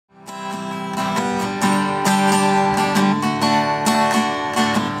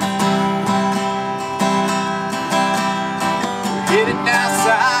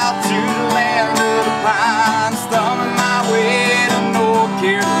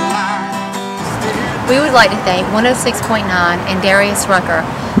We would like to thank 106.9 and Darius Rucker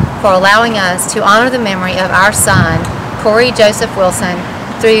for allowing us to honor the memory of our son, Cory Joseph Wilson,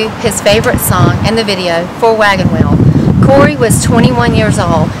 through his favorite song and the video for Wagon Wheel. Cory was 21 years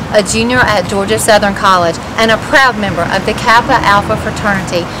old, a junior at Georgia Southern College, and a proud member of the Kappa Alpha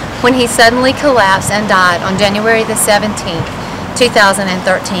fraternity when he suddenly collapsed and died on January the 17th,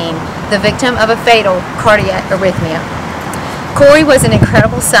 2013, the victim of a fatal cardiac arrhythmia. Cory was an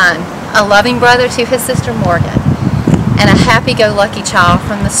incredible son, a loving brother to his sister Morgan, and a happy-go-lucky child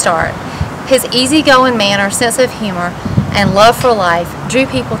from the start. His easygoing manner, sense of humor, and love for life drew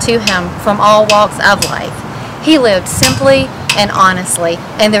people to him from all walks of life. He lived simply and honestly,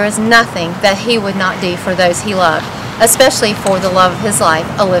 and there is nothing that he would not do for those he loved, especially for the love of his life,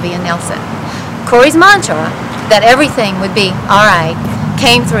 Olivia Nelson. Cory's mantra, that everything would be all right,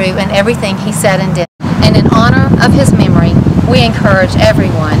 came through in everything he said and did. And in honor of his memory, we encourage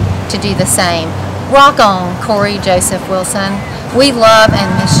everyone to do the same. Rock on, Cory Joseph Wilson. We love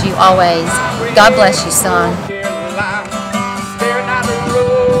and miss you always. God bless you, son.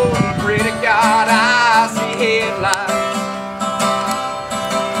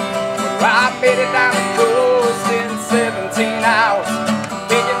 I made it down the coast in 17 hours,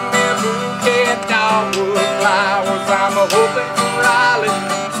 picking me a bouquet of dogwood flowers. I'm hoping for Raleigh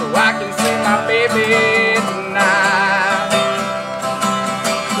so I can see my baby tonight.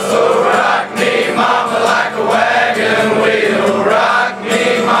 So rock me, mama, like a wagon wheel. Rock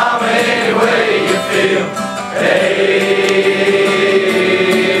me, mama, any way you feel. Hey,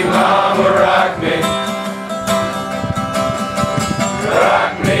 mama, rock me.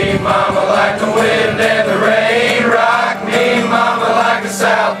 Rock me, mama, like the wind and the rain. Rock me, mama, like a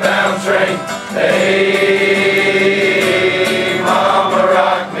southbound train. Hey, mama,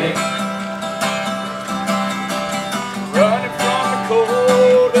 rock me. Running from the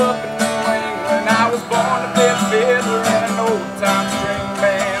cold up in New England, I was born to play the fiddle in an old-time string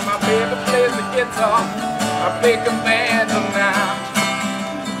band. My baby plays the guitar, I pick a banjo now.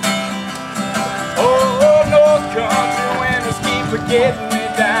 Oh, North Country winters keep getting me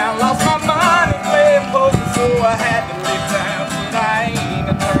down. Lost my mind in playing poker, so I had to leave town. But I ain't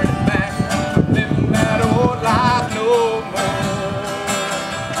a turn.